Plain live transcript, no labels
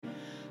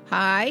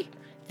Hi,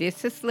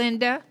 this is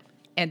Linda,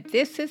 and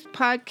this is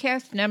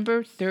podcast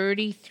number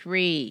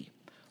 33.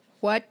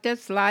 What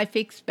does life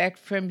expect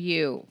from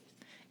you?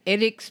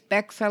 It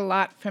expects a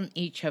lot from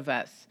each of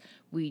us.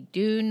 We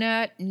do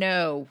not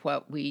know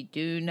what we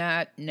do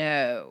not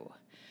know.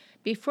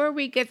 Before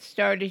we get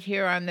started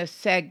here on the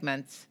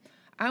segments,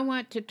 I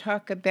want to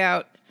talk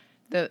about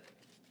the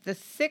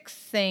 6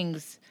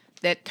 things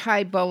that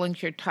Ty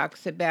Bollinger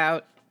talks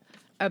about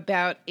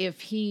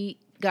if he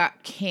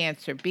got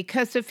cancer,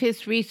 because of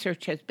his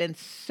research has been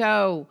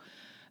so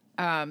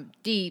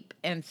deep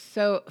and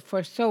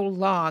for so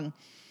long.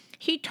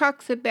 He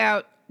talks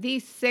about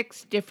these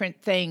 6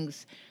 different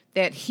things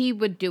that he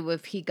would do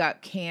if he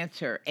got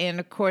cancer. And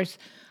of course,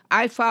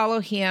 I follow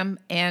him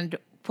and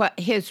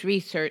his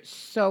research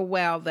so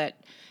well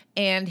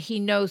and he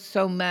knows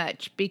so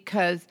much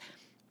because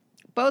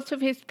both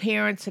of his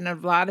parents and a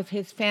lot of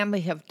his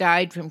family have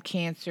died from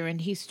cancer,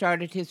 and he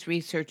started his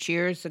research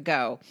years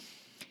ago.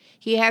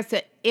 He has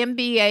an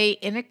MBA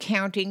in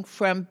accounting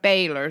from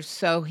Baylor,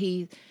 so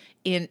his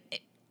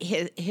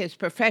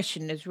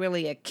profession is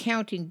really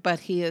accounting, but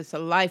he is a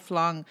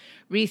lifelong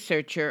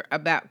researcher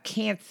about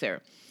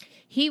cancer.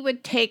 He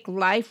would take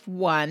Life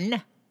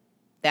One,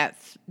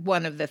 that's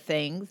one of the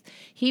things.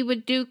 He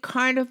would do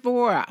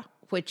Carnivora,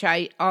 which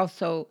I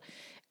also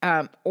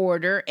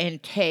order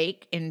and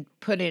take and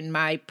put in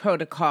my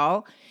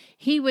protocol.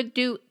 He would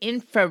do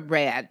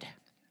infrared.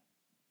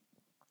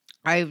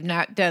 I've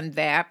not done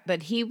that,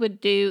 but his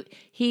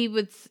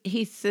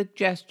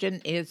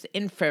suggestion is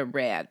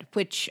infrared,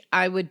 which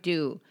I would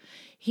do.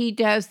 He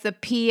does the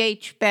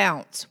pH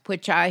bounce,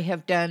 which I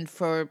have done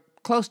for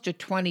close to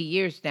 20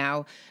 years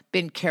now,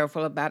 been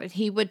careful about it.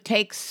 He would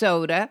take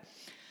soda,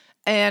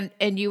 and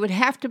you would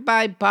have to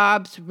buy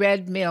Bob's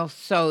Red Mill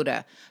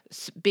soda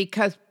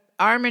because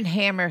Arm &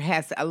 Hammer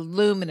has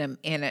aluminum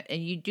in it,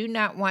 and you do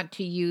not want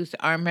to use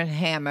Arm &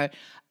 Hammer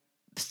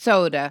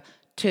soda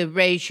to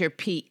raise your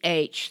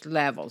pH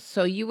levels.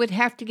 So you would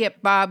have to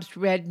get Bob's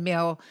Red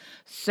Mill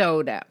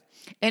soda.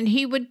 And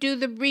he would do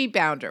the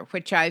rebounder,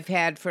 which I've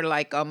had for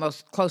like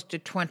almost close to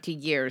 20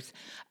 years,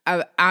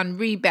 on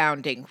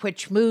rebounding,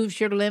 which moves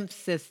your lymph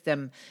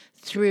system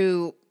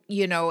through,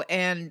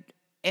 and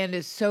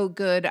is so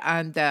good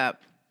on the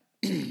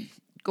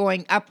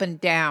going up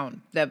and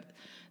down, the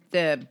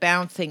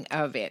bouncing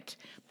of it.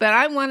 But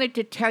I wanted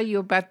to tell you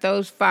about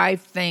those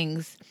 5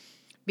 things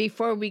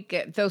before we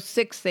get those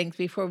 6 things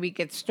before we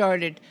get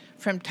started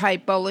from Ty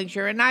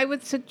Bollinger. And I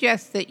would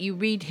suggest that you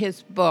read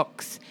his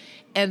books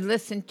and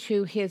listen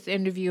to his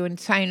interview and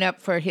sign up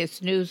for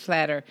his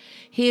newsletter.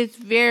 He is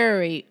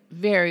very,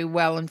 very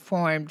well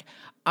informed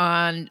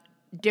on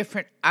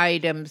different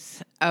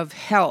items of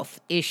health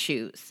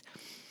issues.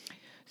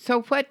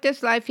 So what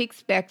does life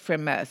expect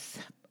from us?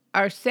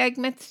 Our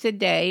segments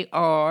today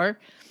are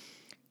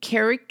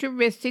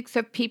characteristics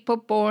of people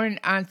born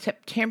on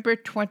September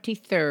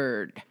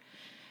 23rd,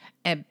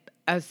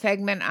 a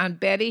segment on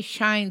Betty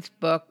Shine's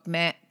book,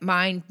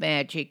 Mind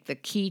Magic, The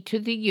Key to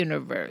the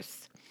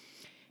Universe,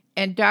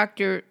 and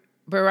Dr.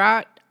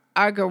 Bharat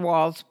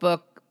Agarwal's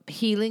book,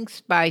 Healing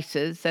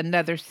Spices,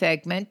 another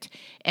segment,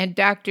 and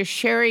Dr.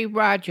 Sherry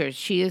Rogers.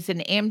 She is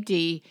an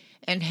MD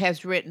and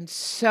has written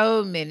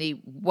so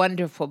many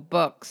wonderful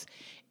books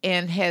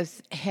and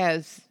has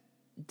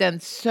done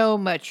so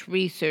much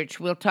research.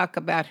 We'll talk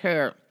about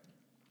her.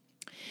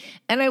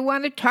 And I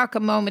want to talk a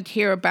moment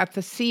here about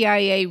the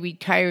CIA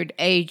retired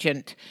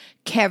agent,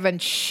 Kevin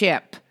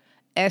Shipp,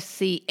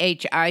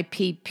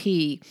 SCHIPP.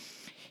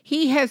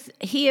 He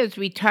has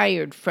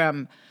retired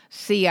from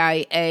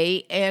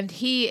CIA, and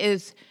he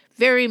is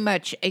very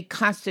much a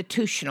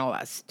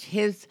constitutionalist.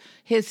 His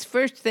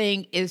first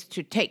thing is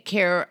to take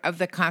care of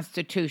the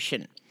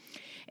Constitution.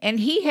 And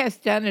he has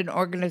done an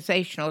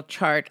organizational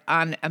chart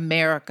on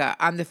America,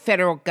 on the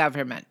federal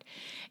government.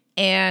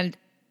 And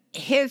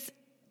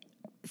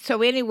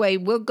so anyway,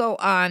 we'll go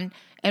on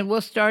and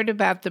we'll start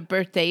about the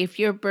birthday. If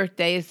your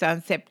birthday is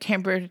on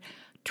September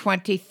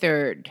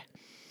 23rd,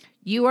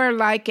 you are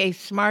like a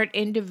smart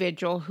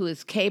individual who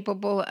is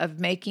capable of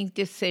making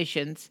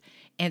decisions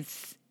and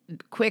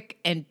quick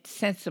and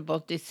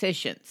sensible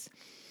decisions.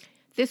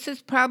 This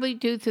is probably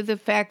due to the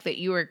fact that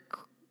you are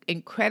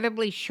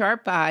incredibly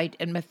sharp-eyed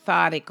and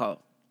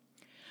methodical.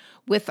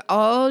 With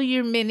all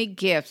your many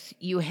gifts,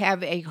 you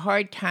have a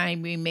hard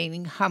time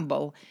remaining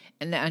humble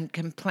and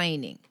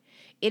uncomplaining.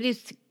 It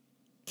is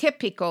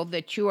typical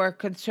that you are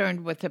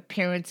concerned with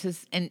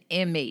appearances and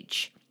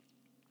image.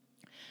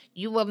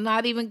 You will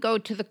not even go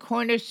to the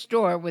corner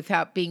store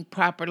without being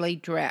properly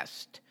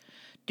dressed.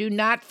 Do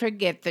not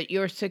forget that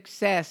your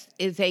success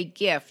is a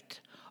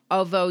gift,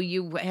 although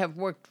you have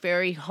worked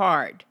very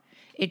hard.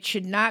 It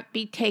should not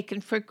be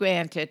taken for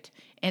granted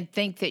and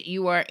think that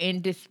you are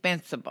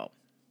indispensable.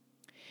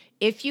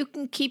 If you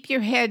can keep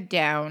your head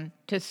down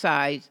to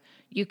size,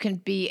 you can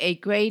be a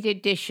great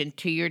addition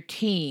to your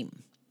team.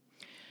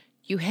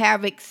 You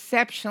have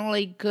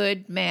exceptionally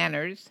good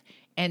manners,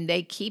 and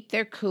they keep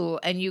their cool,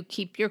 and you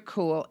keep your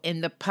cool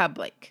in the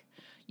public.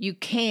 You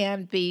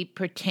can be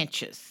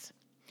pretentious.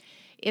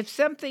 If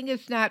something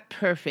is not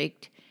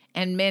perfect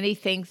and many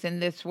things in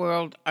this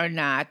world are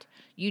not,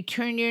 you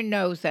turn your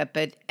nose up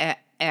at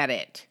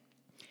it.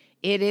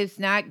 It is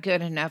not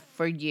good enough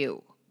for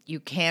you. You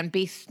can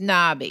be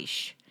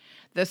snobbish.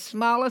 The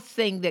smallest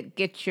thing that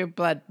gets your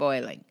blood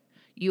boiling.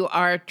 You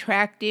are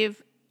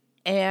attractive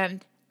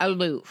and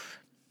aloof.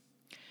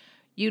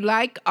 You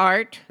like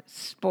art,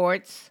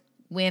 sports,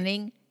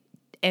 winning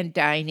and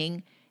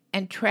dining,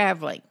 and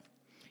traveling.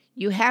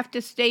 You have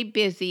to stay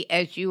busy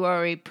as you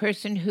are a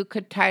person who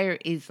could tire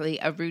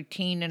easily of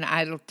routine and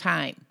idle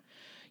time.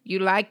 You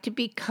like to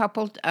be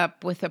coupled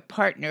up with a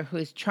partner who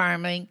is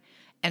charming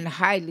and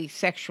highly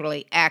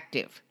sexually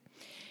active.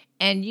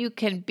 And you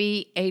can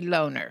be a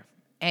loner,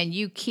 and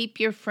you keep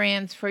your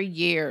friends for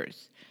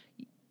years.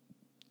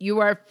 You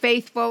are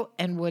faithful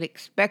and would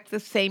expect the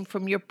same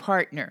from your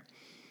partner,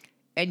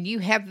 and you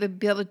have the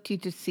ability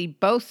to see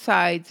both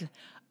sides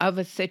of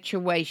a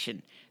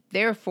situation.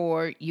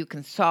 Therefore, you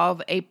can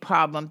solve a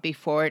problem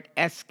before it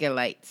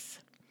escalates.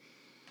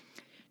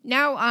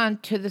 Now on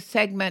to the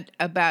segment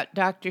about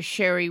Dr.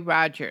 Sherry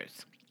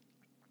Rogers.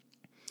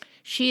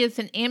 She is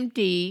an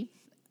MD,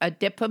 a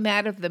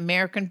diplomat of the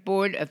American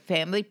Board of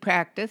Family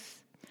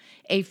Practice,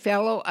 a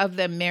fellow of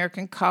the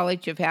American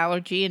College of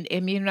Allergy and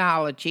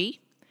Immunology,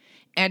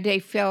 and a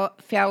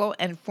fellow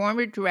and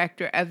former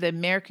director of the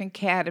American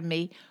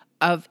Academy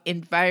of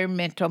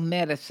Environmental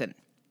Medicine.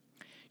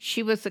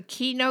 She was a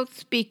keynote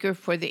speaker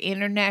for the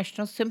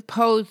International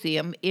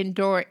Symposium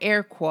Indoor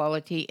Air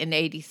Quality in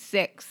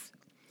 '86.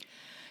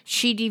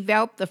 She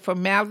developed the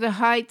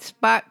formaldehyde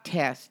spot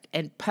test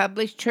and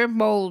published her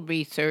mold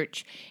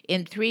research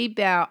in 3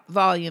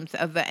 volumes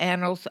of the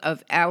Annals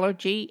of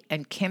Allergy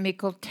and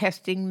Chemical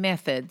Testing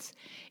Methods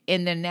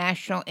in the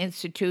National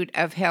Institute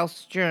of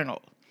Health's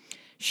journal.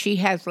 She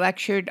has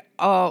lectured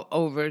all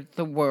over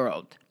the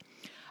world.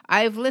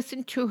 I have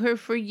listened to her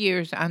for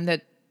years on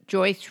the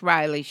Joyce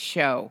Riley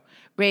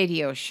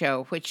radio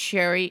show, which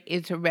Sherry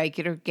is a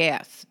regular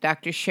guest.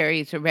 Dr.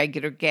 Sherry is a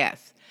regular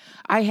guest.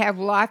 I have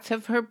lots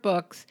of her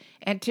books,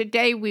 and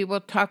today we will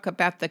talk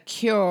about The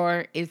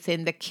Cure is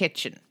in the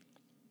Kitchen.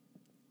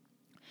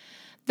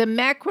 The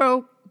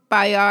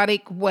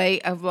macrobiotic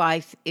way of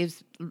life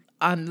is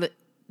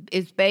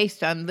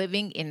based on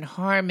living in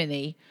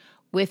harmony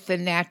with the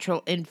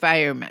natural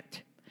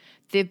environment.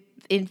 The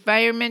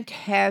environment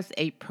has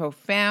a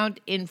profound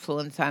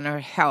influence on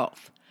our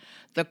health.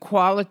 The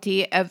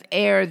quality of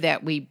air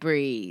that we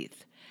breathe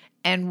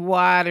and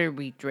water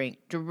we drink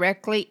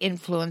directly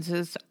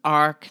influences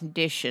our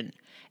condition,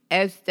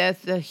 as does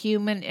the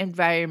human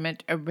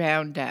environment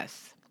around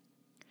us.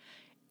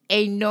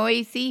 A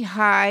noisy,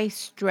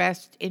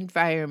 high-stressed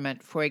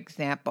environment, for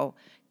example,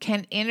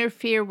 can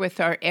interfere with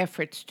our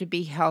efforts to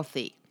be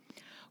healthy,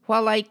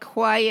 while a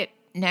quiet,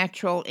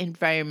 natural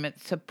environment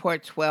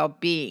supports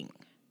well-being.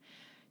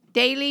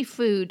 Daily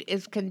food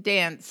is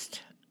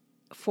condensed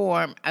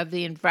form of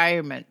the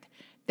environment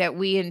that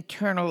we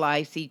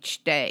internalize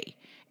each day,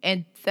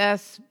 and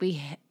thus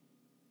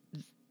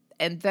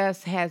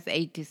has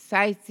a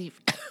decisive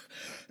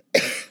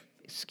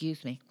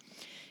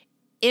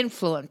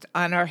influence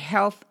on our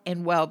health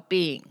and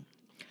well-being.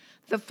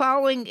 The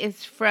following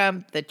is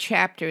from the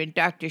chapter in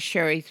Dr.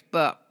 Sherry's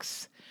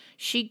books.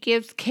 She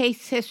gives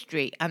case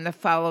history on the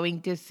following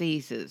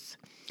diseases: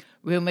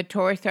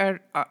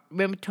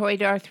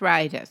 rheumatoid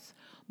arthritis,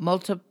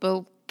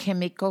 multiple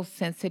chemical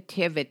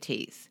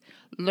sensitivities,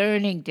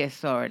 learning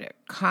disorder,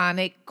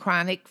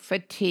 chronic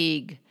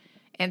fatigue,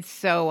 and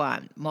so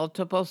on,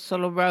 multiple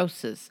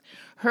sclerosis,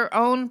 her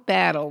own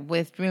battle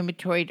with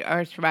rheumatoid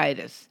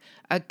arthritis,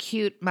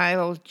 acute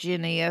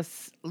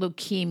myelogenous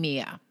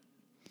leukemia,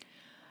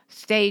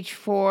 stage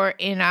 4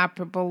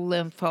 inoperable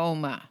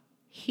lymphoma,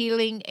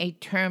 healing a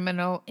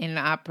terminal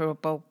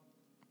inoperable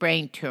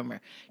brain tumor.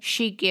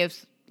 She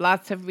gives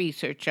lots of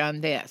research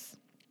on this.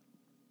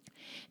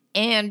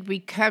 And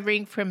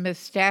recovering from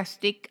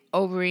metastatic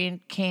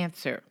ovarian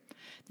cancer.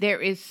 There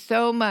is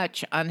so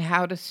much on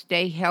how to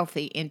stay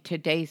healthy in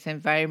today's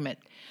environment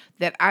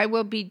that I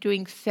will be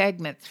doing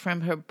segments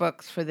from her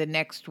books for the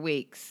next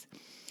weeks,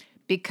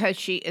 because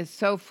she is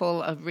so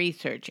full of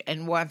research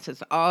and wants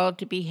us all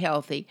to be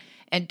healthy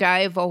and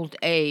die of old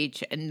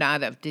age and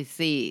not of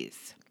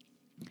disease.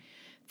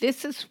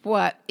 This is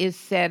what is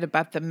said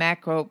about the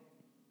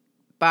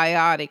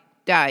macrobiotic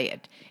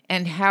diet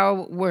and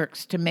how it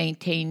works to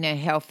maintain a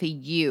healthy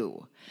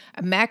you.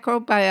 A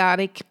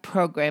macrobiotic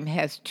program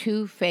has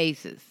 2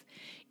 phases,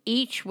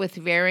 each with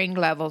varying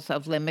levels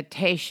of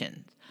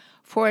limitations.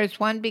 For as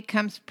one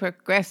becomes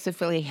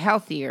progressively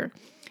healthier,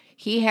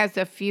 he has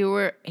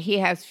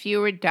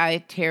fewer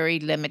dietary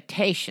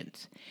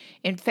limitations.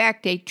 In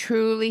fact, a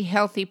truly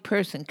healthy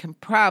person can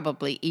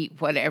probably eat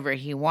whatever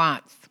he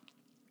wants.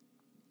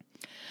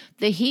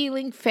 The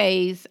healing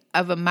phase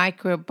of a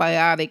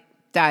macrobiotic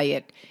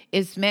diet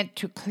is meant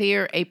to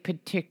clear a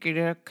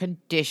particular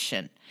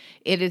condition.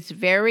 It is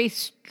very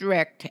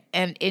strict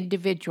and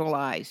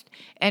individualized,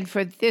 and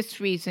for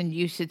this reason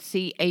you should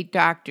see a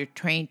doctor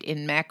trained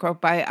in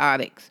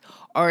macrobiotics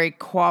or a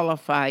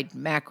qualified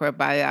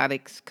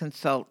macrobiotics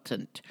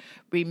consultant.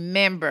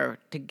 Remember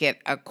to get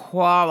a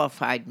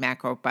qualified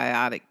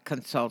macrobiotic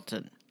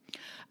consultant.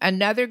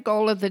 Another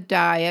goal of the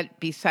diet,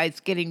 besides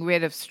getting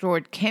rid of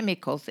stored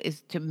chemicals,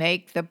 is to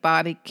make the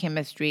body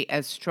chemistry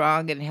as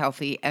strong and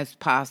healthy as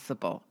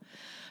possible.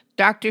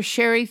 Dr.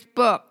 Sherry's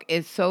book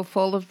is so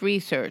full of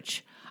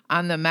research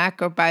on the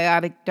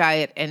macrobiotic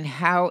diet and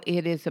how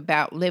it is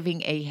about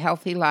living a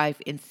healthy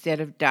life instead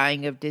of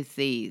dying of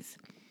disease.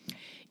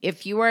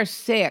 If you are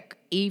sick,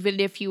 even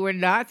if you are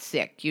not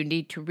sick, you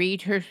need to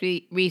read her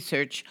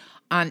research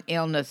on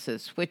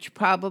illnesses, which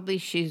probably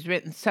she's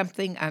written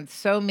something on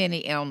so many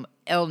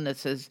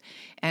illnesses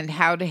and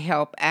how to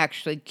help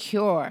actually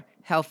cure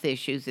health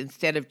issues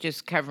instead of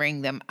just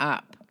covering them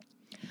up.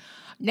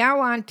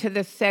 Now on to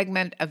the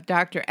segment of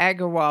Dr.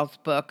 Agarwal's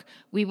book,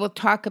 we will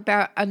talk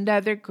about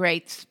another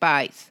great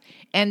spice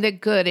and the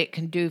good it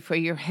can do for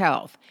your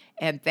health,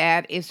 and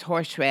that is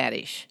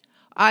horseradish.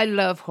 I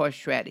love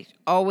horseradish,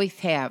 always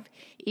have.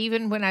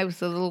 Even when I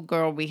was a little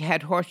girl, we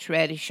had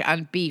horseradish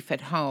on beef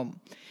at home.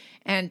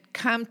 And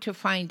come to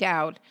find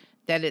out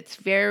that it's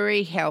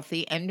very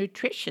healthy and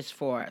nutritious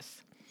for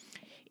us.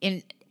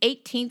 In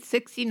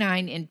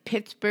 1869 in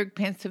Pittsburgh,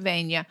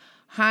 Pennsylvania,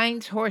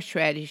 Heinz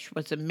horseradish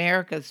was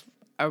America's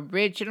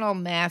original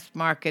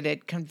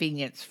mass-marketed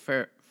convenience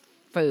for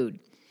food.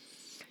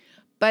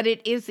 But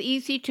it is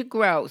easy to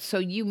grow, so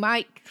you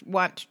might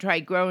want to try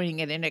growing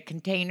it in a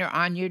container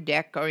on your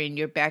deck or in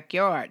your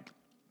backyard.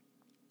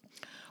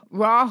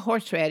 Raw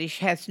horseradish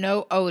has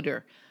no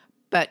odor,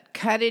 but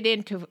cut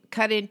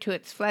into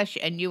its flesh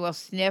and you will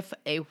sniff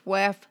a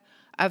whiff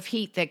of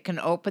heat that can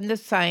open the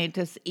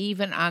scientists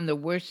even on the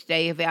worst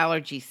day of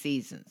allergy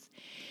seasons.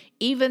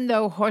 Even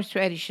though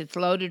horseradish is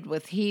loaded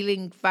with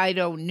healing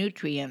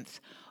phytonutrients,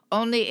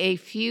 only a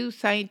few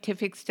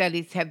scientific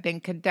studies have been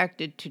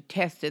conducted to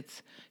test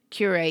its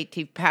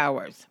curative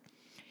powers.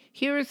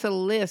 Here is a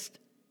list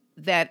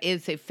that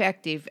is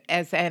effective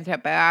as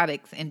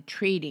antibiotics in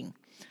treating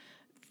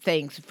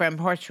things from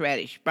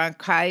horseradish: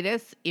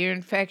 bronchitis, ear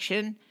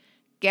infection,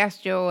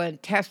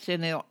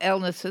 gastrointestinal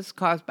illnesses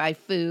caused by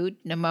food,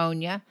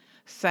 pneumonia,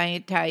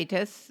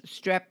 sinusitis,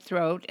 strep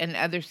throat, and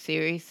other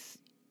serious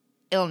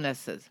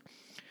illnesses,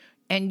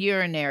 and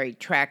urinary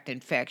tract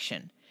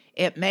infection.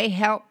 It may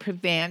help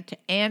prevent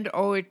and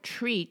or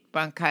treat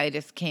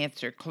bronchitis,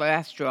 cancer,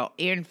 cholesterol,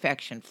 ear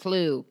infection,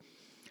 flu,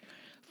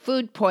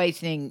 food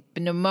poisoning,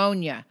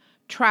 pneumonia.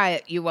 Try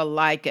it, you will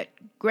like it.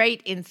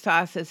 Great in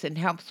sauces and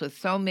helps with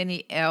so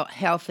many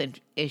health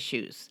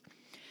issues.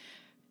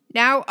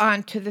 Now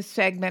on to the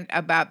segment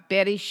about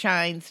Betty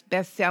Shine's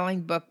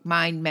best-selling book,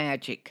 Mind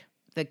Magic,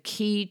 The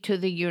Key to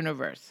the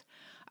Universe.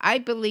 I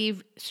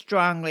believe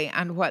strongly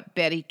on what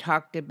Betty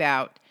talked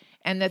about,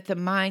 and that the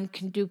mind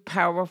can do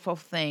powerful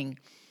things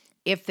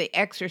if the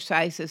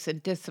exercises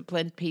and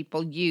disciplined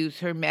people use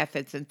her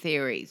methods and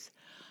theories.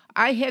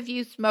 I have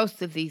used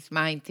most of these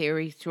mind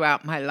theories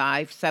throughout my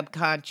life: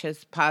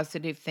 subconscious,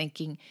 positive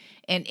thinking,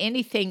 and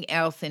anything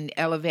else in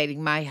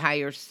elevating my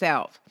higher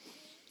self.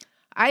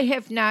 I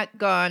have not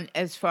gone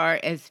as far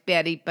as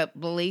Betty, but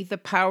believe the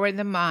power of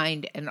the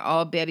mind and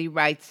all Betty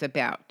writes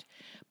about.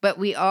 But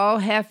we all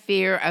have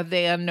fear of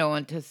the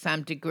unknown to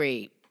some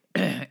degree,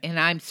 and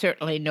I'm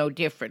certainly no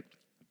different.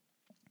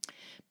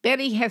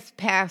 Betty has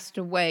passed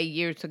away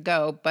years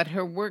ago, but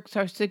her works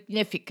are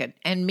significant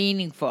and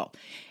meaningful,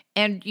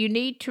 and you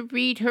need to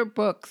read her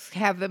books,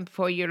 have them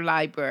for your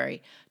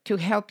library, to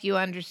help you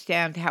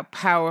understand how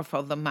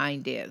powerful the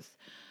mind is,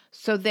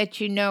 so that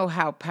you know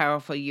how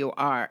powerful you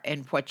are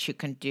and what you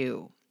can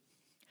do.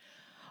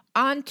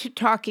 On to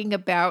talking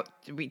about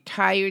the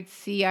retired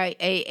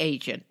CIA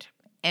agent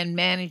and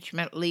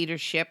management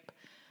leadership,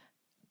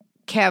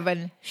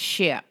 Kevin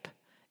Shipp,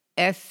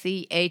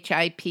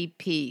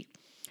 SCHIPP.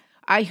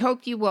 I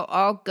hope you will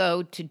all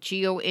go to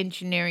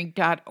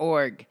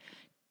geoengineering.org,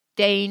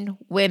 Dane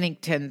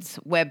Winnington's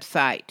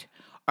website,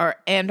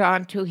 and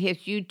onto his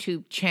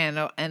YouTube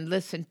channel and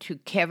listen to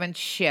Kevin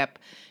Shipp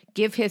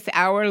give his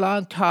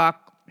hour-long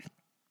talk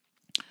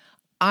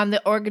on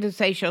the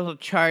organizational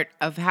chart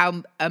of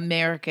how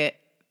America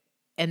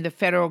and the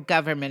federal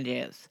government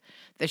is.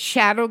 The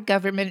shadow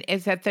government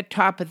is at the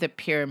top of the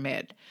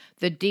pyramid.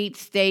 The deep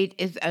state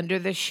is under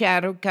the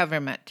shadow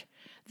government.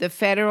 The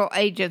federal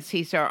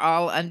agencies are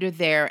all under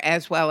there,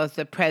 as well as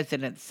the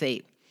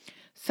presidency.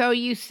 So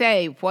you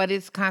say, what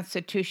is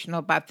constitutional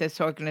about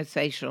this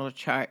organizational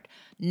chart?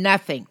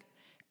 Nothing.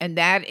 And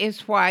that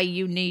is why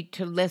you need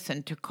to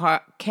listen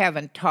to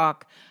Kevin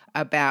talk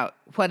about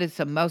what is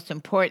the most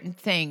important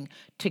thing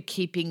to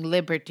keeping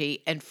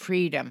liberty and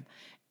freedom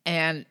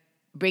and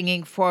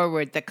bringing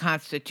forward the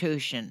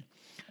Constitution.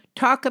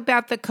 Talk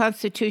about the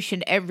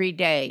Constitution every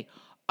day,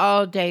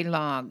 all day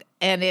long,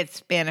 and its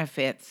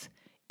benefits.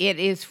 It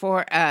is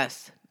for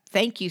us.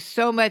 Thank you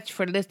so much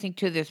for listening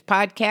to this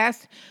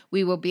podcast.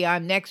 We will be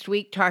on next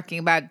week talking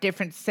about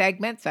different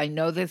segments. I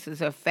know this is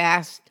a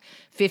fast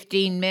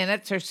 15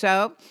 minutes or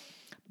so,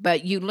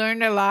 but you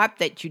learn a lot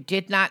that you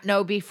did not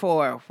know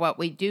before. What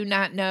we do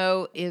not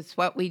know is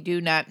what we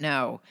do not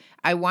know.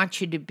 I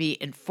want you to be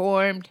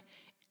informed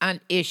on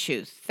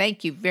issues.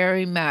 Thank you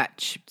very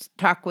much.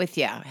 Talk with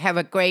you. Have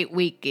a great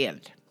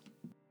weekend.